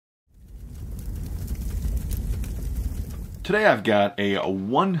Today I've got a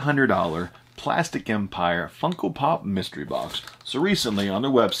 $100 Plastic Empire Funko Pop mystery box. So recently on their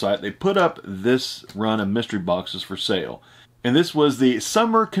website they put up this run of mystery boxes for sale. And this was the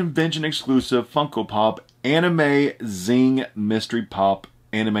summer convention exclusive Funko Pop Anime Zing Mystery Pop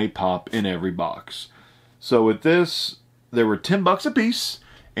Anime Pop in every box. So with this, there were $10 a piece,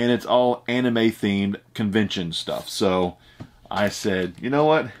 and it's all anime themed convention stuff. So I said, you know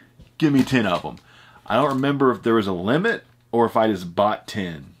what? Give me 10 of them. I don't remember if there was a limit or if I just bought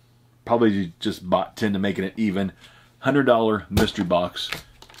 10. Probably just bought 10 to make it an even $100 mystery box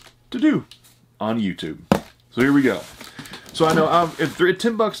to do on YouTube. So here we go. So I know if they're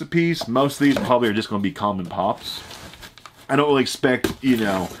 $10 a piece, most of these probably are just going to be common pops. I don't really expect, you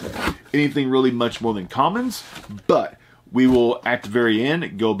know, anything really much more than commons, but we will, at the very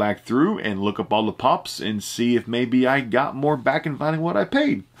end, go back through and look up all the pops and see if maybe I got more back in finding what I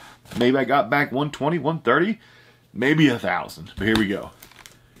paid. Maybe I got back 120, 130, maybe 1,000. But here we go.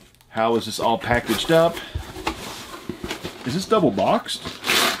 How is this all packaged up? Is this double boxed?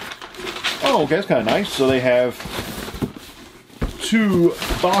 Oh, okay, that's kind of nice. So they have 2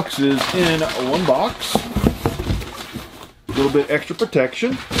 boxes in one box. A little bit extra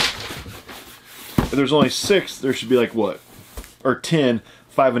protection. If there's only 6, there should be like what? Or 10,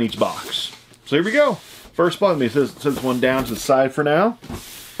 5 in each box. So here we go. First box. It says one down to the side for now.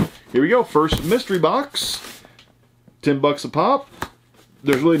 Here we go. First mystery box. $10 a pop.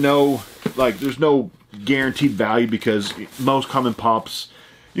 There's really no, there's no guaranteed value because most common pops,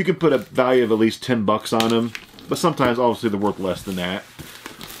 you can put a value of at least $10 on them. But sometimes, obviously, they're worth less than that.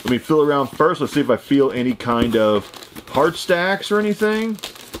 Let me feel around first. Let's see if I feel any kind of hard stacks or anything.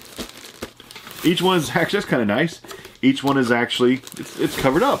 Each one is actually, that's kind of nice. Each one is actually, it's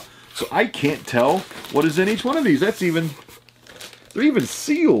covered up. So I can't tell what is in each one of these. That's even, they're even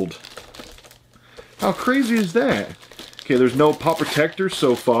sealed. How crazy is that? Okay, there's no pop protectors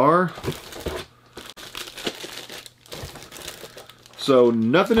so far. So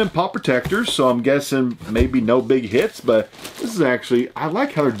nothing in pop protectors, so I'm guessing maybe no big hits, but this is actually, I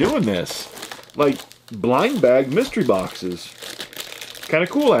like how they're doing this. Like blind bag mystery boxes. Kind of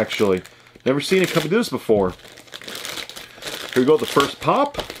cool, actually. Never seen a company do this before. Here we go with the first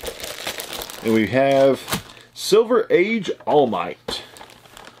pop. And we have Silver Age All Might.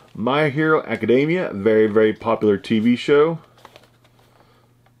 My Hero Academia, very, very popular TV show.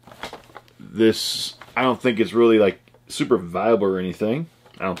 This, I don't think it's really like super valuable or anything.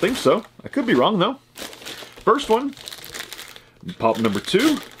 I don't think so. I could be wrong though. First one, pop number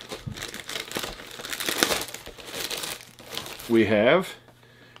 2. We have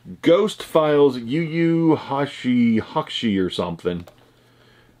Ghost Files Yu Yu Hashi or something.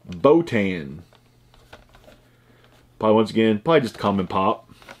 Botan. Probably once again, probably just a common pop.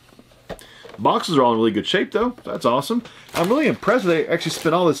 Boxes are all in really good shape though. That's awesome. I'm really impressed they actually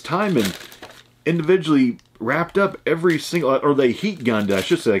spent all this time and individually wrapped up every single, or they heat gunned it, I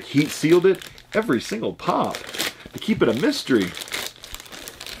should say, like heat sealed it, every single pop to keep it a mystery.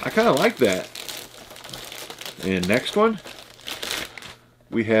 I kind of like that. And next one,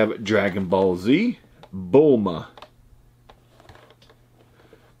 we have Dragon Ball Z Bulma.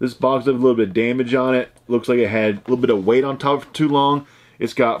 This box has a little bit of damage on it. Looks like it had a little bit of weight on top for too long.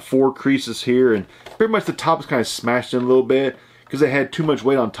 It's got 4 creases here, and pretty much the top is kind of smashed in a little bit because it had too much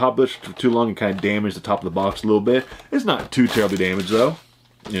weight on top of it for too long and kind of damaged the top of the box a little bit. It's not too terribly damaged though.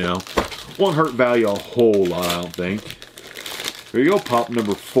 You know, won't hurt value a whole lot, I don't think. Here you go, pop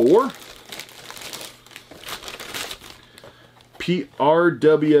number 4.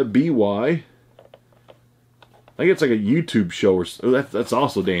 PRWBY. I think it's like a YouTube show, or that's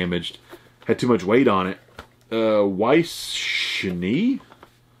also damaged. Had too much weight on it. Weiss Shani?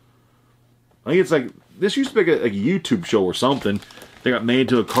 I think it's like, this used to be like a YouTube show or something. They got made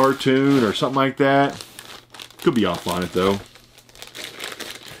into a cartoon or something like that. Could be off on it though.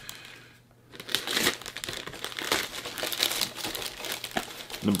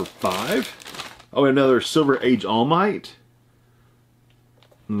 Number 5. Oh, another Silver Age All Might.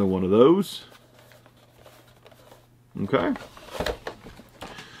 Another one of those. Okay.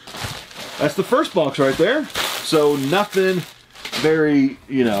 That's the first box right there. So nothing very,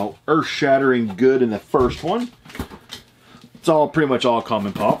 you know, earth-shattering good in the first one. It's all pretty much all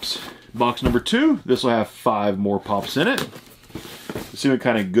common pops. Box number 2. This will have 5 more pops in it. Let's see what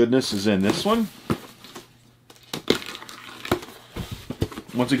kind of goodness is in this one.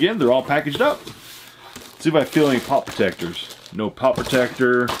 Once again, they're all packaged up. Let's see if I feel any pop protectors. No pop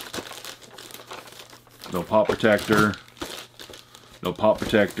protector. No pop protector. No pop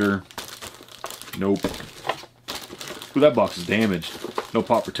protector. Nope. Ooh, that box is damaged. No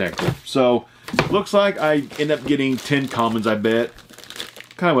pop protector. So Looks like I end up getting 10 commons, I bet.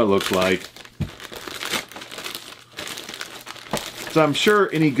 Kind of what it looks like. So I'm sure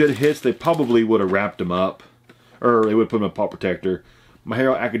any good hits, they probably would have wrapped them up. Or they would put them in a pop protector. My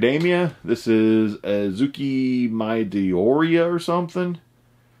Hero Academia. This is Azuki Midoriya or something.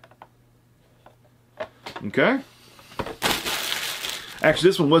 Okay. Actually,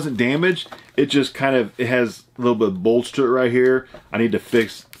 this one wasn't damaged. It just kind of, it has a little bit of bulge to it right here. I need to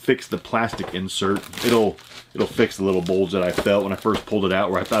fix the plastic insert. It'll fix the little bulge that I felt when I first pulled it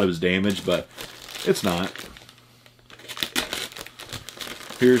out where I thought it was damaged, but it's not.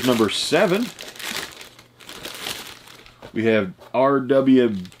 Here's number 7. We have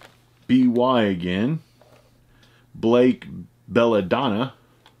RWBY again. Blake Belladonna.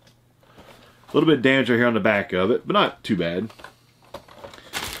 A little bit of damage right here on the back of it, but not too bad.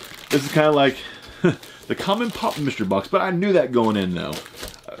 This is kind of like the common pop mystery box, but I knew that going in though.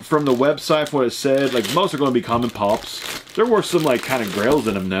 From the website, from what it said, like most are going to be common pops. There were some like kind of grails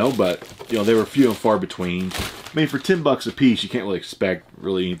in them though, but you know, they were few and far between. I mean, for 10 bucks a piece, you can't really expect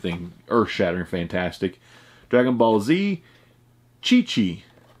really anything earth-shattering fantastic. Dragon Ball Z, Chi-Chi.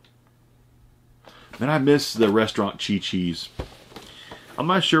 Man, I miss the restaurant Chi-Chi's. I'm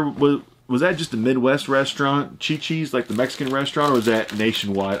not sure, was that just a Midwest restaurant, Chi-Chi's, like the Mexican restaurant, or was that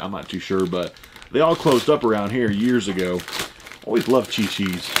nationwide? I'm not too sure, but they all closed up around here years ago. Always loved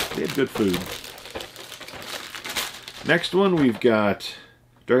Chi-Chi's. They had good food. Next one, we've got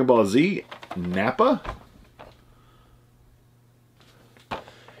Dragon Ball Z, Nappa.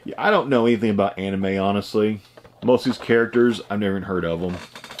 Yeah, I don't know anything about anime, honestly. Most of these characters, I've never even heard of them.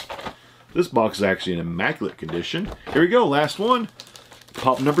 This box is actually in immaculate condition. Here we go, last one.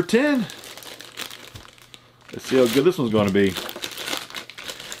 Pop number 10. Let's see how good this one's going to be.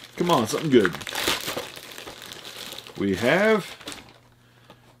 Come on, something good. We have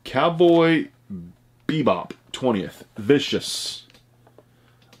Cowboy Bebop 20th. Vicious.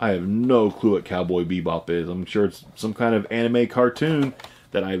 I have no clue what Cowboy Bebop is. I'm sure it's some kind of anime cartoon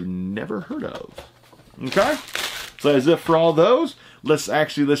that I've never heard of. Okay, so that's it for all those. Let's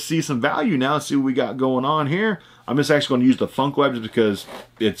see some value now. See what we got going on here. I'm just actually going to use the Funko app just because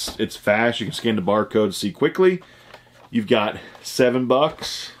it's fast. You can scan the barcode to see quickly. You've got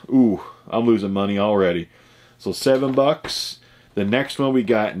 $7. Ooh, I'm losing money already. So $7. The next one we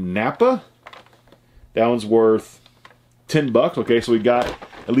got Nappa. That one's worth $10. Okay, so we got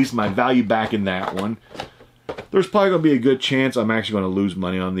at least my value back in that one. There's probably going to be a good chance I'm actually going to lose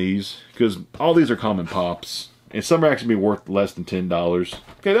money on these because all these are common pops. And some are actually be worth less than $10.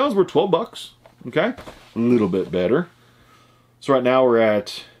 Okay, that one's worth $12. Okay, a little bit better. So right now we're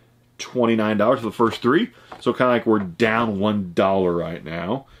at $29 for the first 3. So kind of like we're down $1 right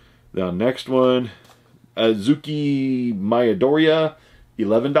now. The next one, Azuki Midoriya,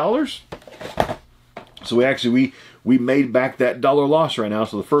 $11. So we made back that $1 loss right now.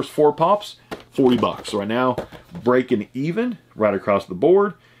 So the first 4 pops, $40. So right now, breaking even right across the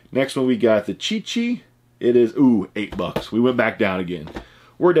board. Next one we got the Chi-Chi. It is, ooh, $8. We went back down again.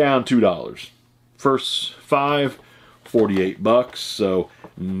 We're down $2. First 5, $48. So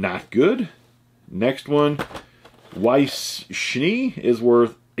not good. Next one, Weiss Schnee is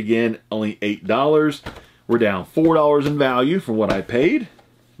worth, again, only $8. We're down $4 in value from what I paid.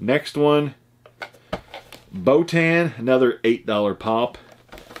 Next one, Botan, another $8 pop,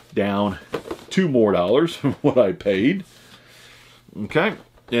 down $2 more from what I paid. Okay,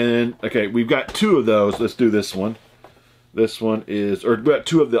 and okay, we've got 2 of those. Let's do this one. This one is, or we got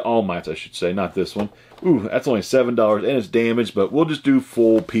 2 of the All Mights, I should say, not this one. Ooh, that's only $7 and it's damaged, but we'll just do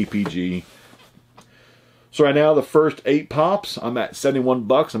full PPG. So right now, the first 8 pops, I'm at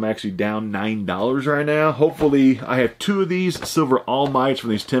 $71. I'm actually down $9 right now. Hopefully, I have 2 of these Silver All Mights from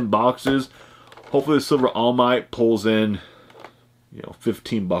these 10 boxes. Hopefully, the Silver All Might pulls in, you know,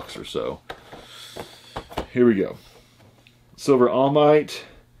 $15 or so. Here we go. Silver All Might,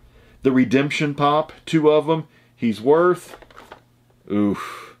 the Redemption Pop, 2 of them. He's worth,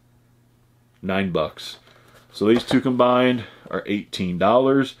 oof, $9. So these 2 combined are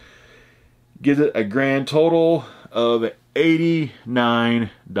 $18. Gives it a grand total of $89.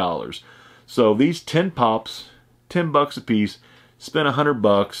 So these 10 pops, $10 a piece, spent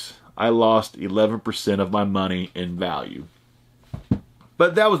 $100. I lost 11% of my money in value.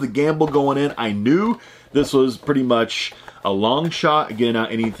 But that was the gamble going in. I knew this was pretty much a long shot, getting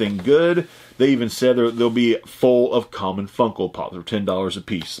out anything good. They even said they'll be full of common Funko Pops for $10 a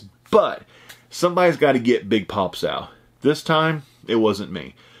piece. But somebody's got to get big pops out. This time, it wasn't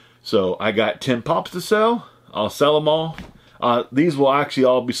me. So I got 10 pops to sell. I'll sell them all. These will actually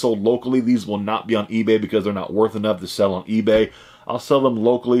all be sold locally. These will not be on eBay because they're not worth enough to sell on eBay. I'll sell them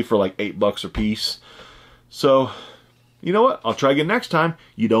locally for like $8 a piece. So, you know what? I'll try again next time.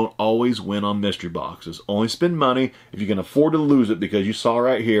 You don't always win on mystery boxes. Only spend money if you can afford to lose it, because you saw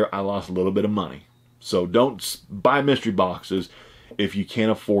right here, I lost a little bit of money. So don't buy mystery boxes if you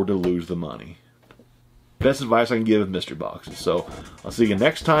can't afford to lose the money. Best advice I can give is mystery boxes. So I'll see you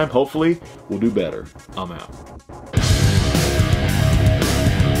next time. Hopefully we'll do better. I'm out.